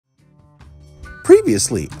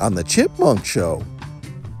Previously on the Chipmunk Show.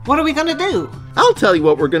 What are we gonna do? I'll tell you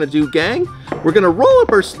what we're gonna do, gang. We're gonna roll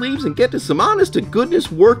up our sleeves and get to some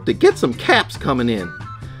honest-to-goodness work to get some caps coming in.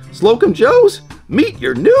 Slocum Joes, meet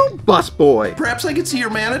your new busboy. Perhaps I could see your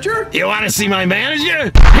manager? You want to see my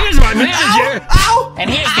manager? Here's my manager! Ow! And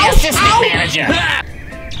here's the assistant manager.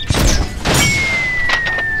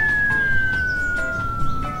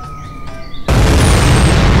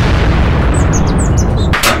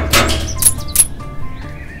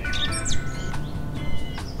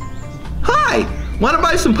 Hi! Want to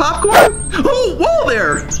buy some popcorn? Oh, whoa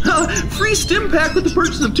there! Free stim pack with the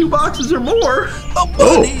purchase of 2 boxes or more.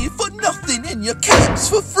 Money for nothing and your caps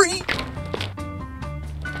for free.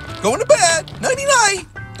 Going to bed. Nighty-night.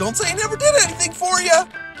 Don't say I never did anything for you.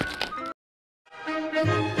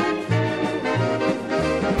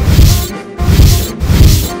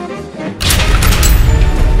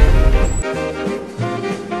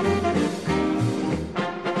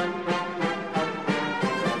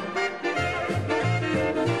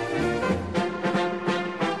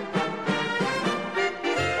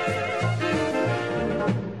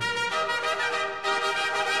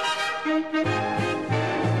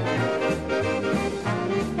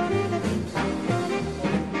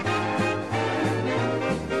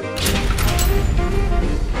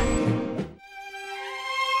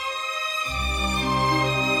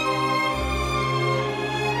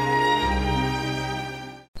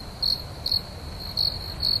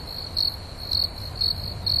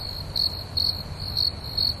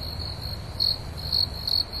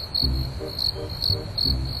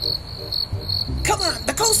 Come on,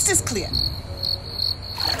 the coast is clear.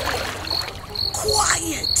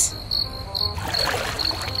 Quiet!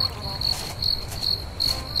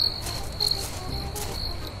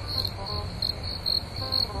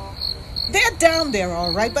 They're down there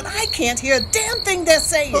all right, but I can't hear a damn thing they're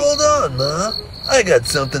saying. Hold on, Ma. I got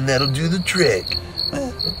something that'll do the trick.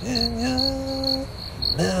 There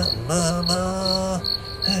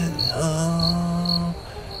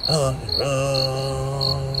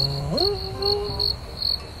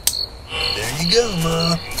you go,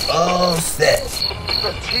 Ma. All set.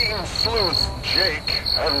 The teen sleuths, Jake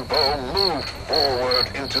and Bo, moved forward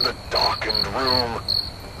into the darkened room.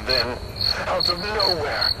 Then, out of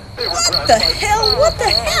nowhere, they were What the hell? What the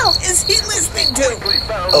hell is he listening to?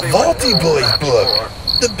 A Vaulty Boys book.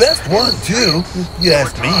 The best one, too. You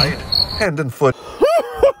asked me. Hand and foot.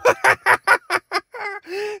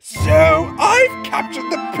 So, I've captured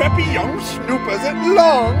the preppy young snoopers at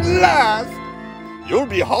long last. You'll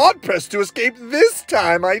be hard-pressed to escape this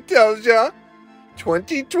time, I tells ya.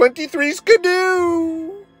 2023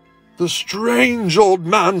 skidoo. The strange old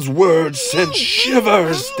man's words sent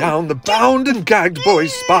shivers down the bound and gagged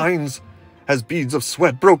boys' spines as beads of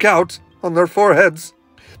sweat broke out on their foreheads.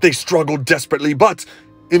 They struggled desperately, but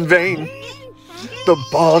in vain. The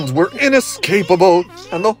bonds were inescapable,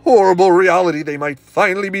 and the horrible reality they might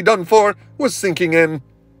finally be done for was sinking in.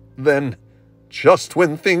 Then, just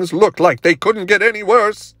when things looked like they couldn't get any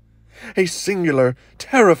worse, a singular,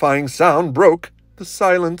 terrifying sound broke the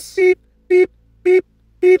silence. Beep, beep, beep,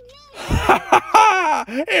 beep. Ha ha ha!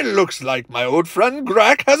 It looks like my old friend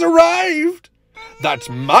Grack has arrived. That's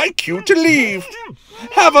my cue to leave.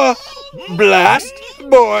 Have a blast,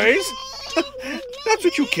 boys. That's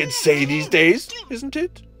what you kids say these days, isn't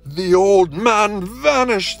it? The old man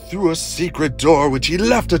vanished through a secret door which he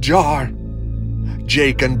left ajar.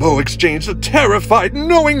 Jake and Bo exchanged a terrified,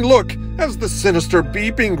 knowing look as the sinister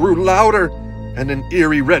beeping grew louder and an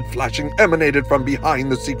eerie red flashing emanated from behind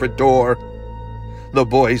the secret door. The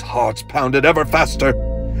boys' hearts pounded ever faster,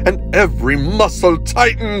 and every muscle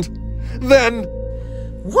tightened. Then...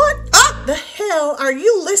 What the hell are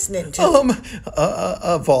you listening to?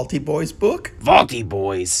 A Vaulty Boys book? Vaulty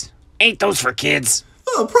Boys. Ain't those for kids?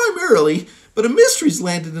 Primarily, but a mystery's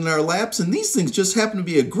landed in our laps, and these things just happen to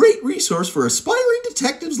be a great resource for aspiring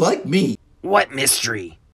detectives like me. What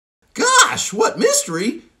mystery? Gosh, what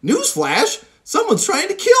mystery? Newsflash, someone's trying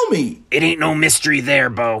to kill me. It ain't no mystery there,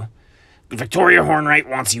 Bo. Victoria Hornwright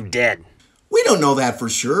wants you dead. We don't know that for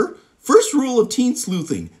sure. First rule of teen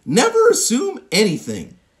sleuthing, never assume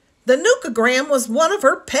anything. The nukagram was one of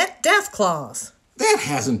her pet death claws. That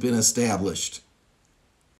hasn't been established.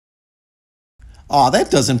 Aw, that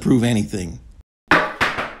doesn't prove anything.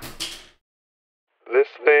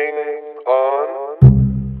 Listening on?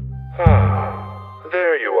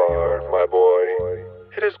 There you are, my boy.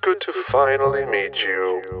 It is good to finally meet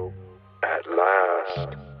you. At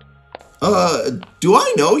last. Do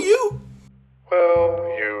I know you? Well,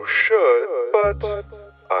 you should, but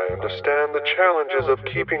I understand the challenges of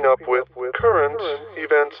keeping up with current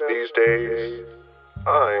events these days.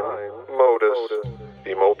 I'm MODUS. MODUS,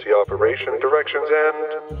 the Multi-Operation Directions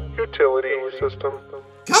and Utility System.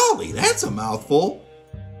 Golly, that's a mouthful.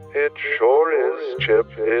 It sure is,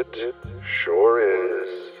 Chip. It sure is.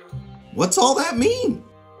 What's all that mean?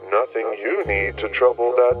 Nothing you need to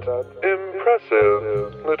trouble that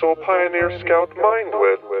impressive little Pioneer Scout mind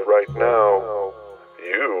with right now.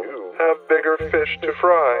 You have bigger fish to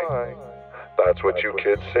fry. That's what you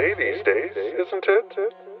kids say these days, isn't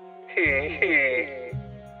it? Hee.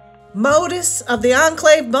 MODUS of the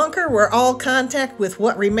Enclave bunker, where all contact with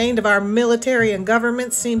what remained of our military and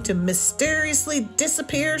government seemed to mysteriously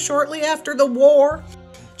disappear shortly after the war.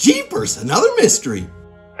 Jeepers, another mystery.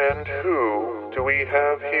 And who do we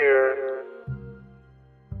have here?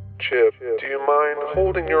 Chip, do you mind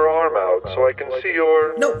holding your arm out so I can see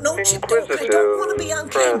your No, Chip, I don't want to be on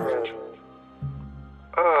camera.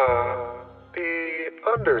 The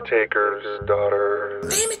Undertaker's daughter.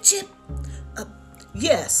 Damn it, Chip.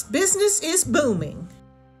 Yes, business is booming.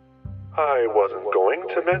 I wasn't going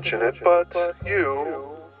to mention it, but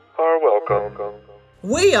you are welcome.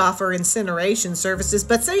 We offer incineration services,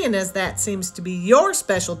 but seeing as that seems to be your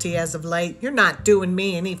specialty as of late, you're not doing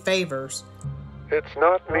me any favors. It's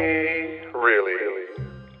not me, really.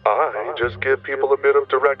 I just give people a bit of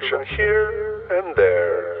direction here and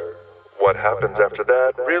there. What happens after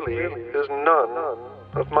that really is none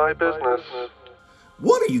of my business.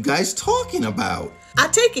 What are you guys talking about? I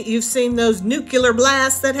take it you've seen those nuclear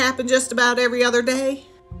blasts that happen just about every other day?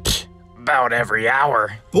 About every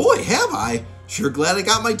hour. Boy, have I. Sure glad I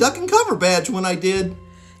got my duck and cover badge when I did.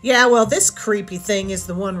 Yeah, well, this creepy thing is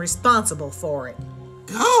the one responsible for it.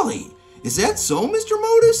 Golly, is that so, Mr.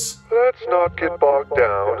 MODUS? Let's not get bogged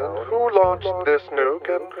down in who launched this nuke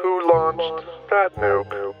and who launched that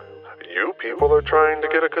nuke. You people are trying to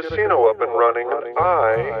get a casino up and running, and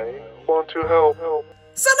I want to help.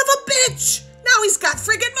 Son of a bitch! Now he's got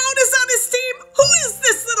friggin' MODUS on his team! Who is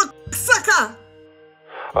this little sucker?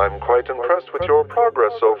 I'm quite impressed with your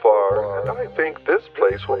progress so far, and I think this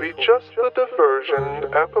place will be just the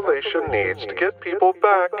diversion Appalachian needs to get people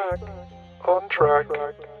back on track.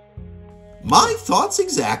 My thoughts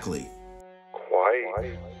exactly.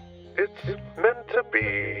 Quite. It's meant to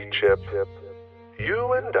be, Chip.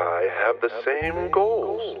 You and I have the same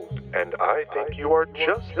goals, and I think you are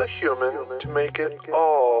just the human to make it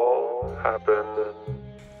all happen.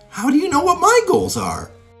 How do you know what my goals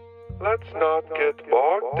are? Let's not get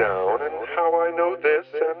bogged down in how I know this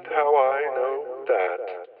and how I know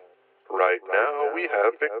that. Right now we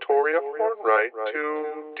have Victoria Hornwright to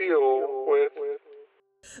deal with.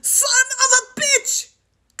 Son of a bitch!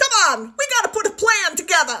 Come on, we gotta put a plan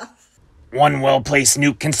together. One well-placed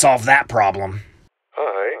nuke can solve that problem.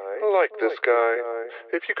 I like this guy.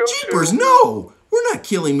 If you go Jeepers, no! We're not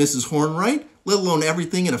killing Mrs. Hornwright, let alone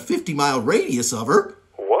everything in a 50-mile radius of her.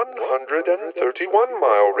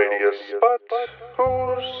 131-mile radius, but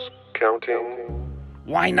who's counting?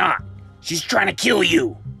 Why not? She's trying to kill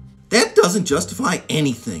you. That doesn't justify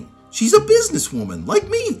anything. She's a businesswoman, like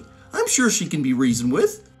me. I'm sure she can be reasoned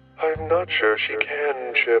with. I'm not sure she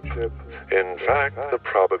can, Chip. In fact, the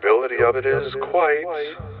probability of it is quite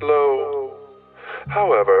low.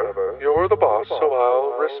 However, you're the boss, so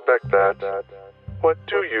I'll respect that. What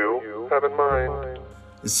do you have in mind?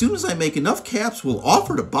 As soon as I make enough caps, we'll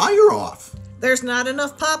offer to buy her off. There's not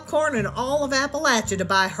enough popcorn in all of Appalachia to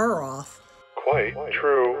buy her off. Quite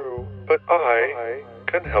true, but I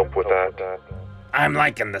can help with that. I'm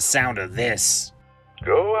liking the sound of this.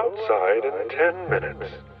 Go outside in 10 minutes.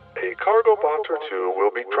 A cargo bot or two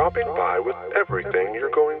will be dropping by with everything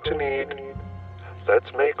you're going to need.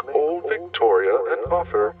 Let's make old Victoria an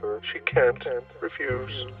offer she can't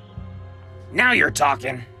refuse. Now you're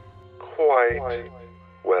talking. Quite.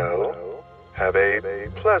 Well, have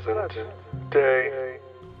a pleasant day.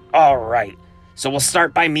 All right. So we'll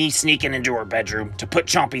start by me sneaking into her bedroom to put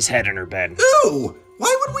Chompy's head in her bed. Ew!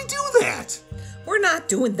 Why would we do that? We're not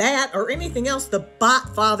doing that or anything else the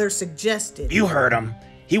Botfather suggested. You heard him.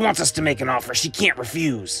 He wants us to make an offer she can't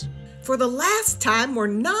refuse. For the last time, we're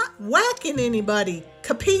not whacking anybody.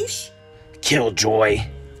 Capiche? Killjoy.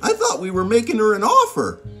 I thought we were making her an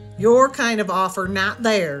offer. Your kind of offer, not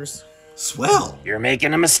theirs. Swell. You're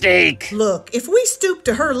making a mistake. Look, if we stoop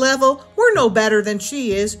to her level, we're no better than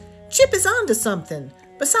she is. Chip is onto something.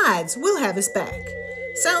 Besides, we'll have his back.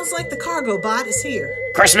 Sounds like the cargo bot is here.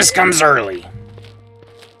 Christmas comes early.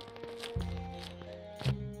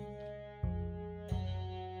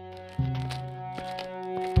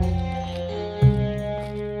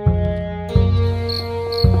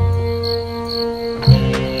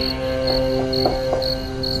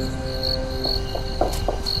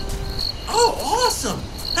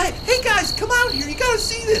 come out here. You gotta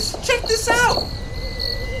see this. Check this out.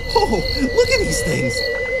 Oh, look at these things.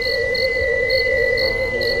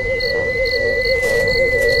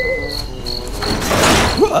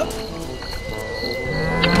 What?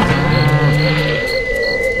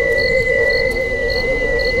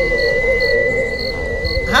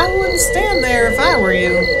 I wouldn't stand there if I were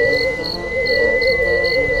you.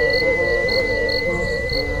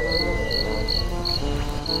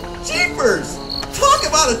 Jeepers! Talk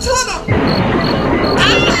about a ton of...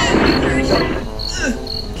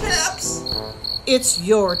 Caps! It's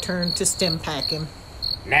your turn to stim pack him.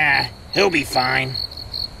 Nah, he'll be fine.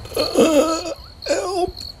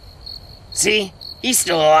 Help! See? He's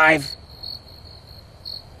still alive.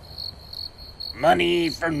 Money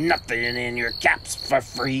for nothing and your caps for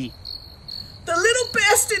free. The little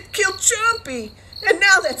bastard killed Chompy, and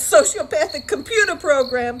now that sociopathic computer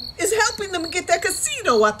program is helping them get that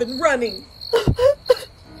casino up and running.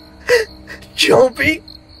 Chompy?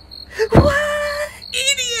 What?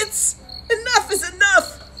 Idiots! Enough is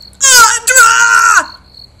enough! Audra!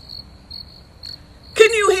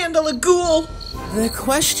 Can you handle a ghoul? The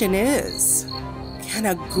question is, can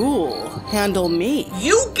a ghoul handle me?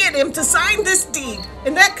 You get him to sign this deed,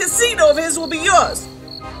 and that casino of his will be yours.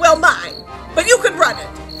 Well, mine, but you can run it.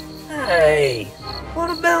 Hey, what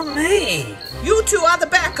about me? You two are the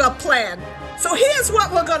backup plan. So here's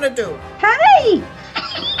what we're gonna do. Hey!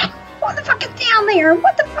 What the fuck is down there?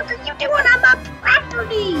 What the fuck are you doing on my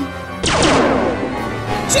property?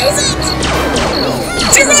 Jesus!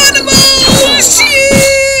 Geronimo!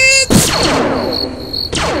 Shit!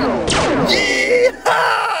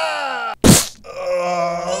 Yeehaw!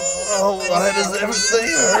 Oh, why does everything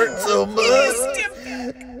hurt so much?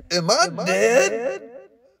 Am I dead?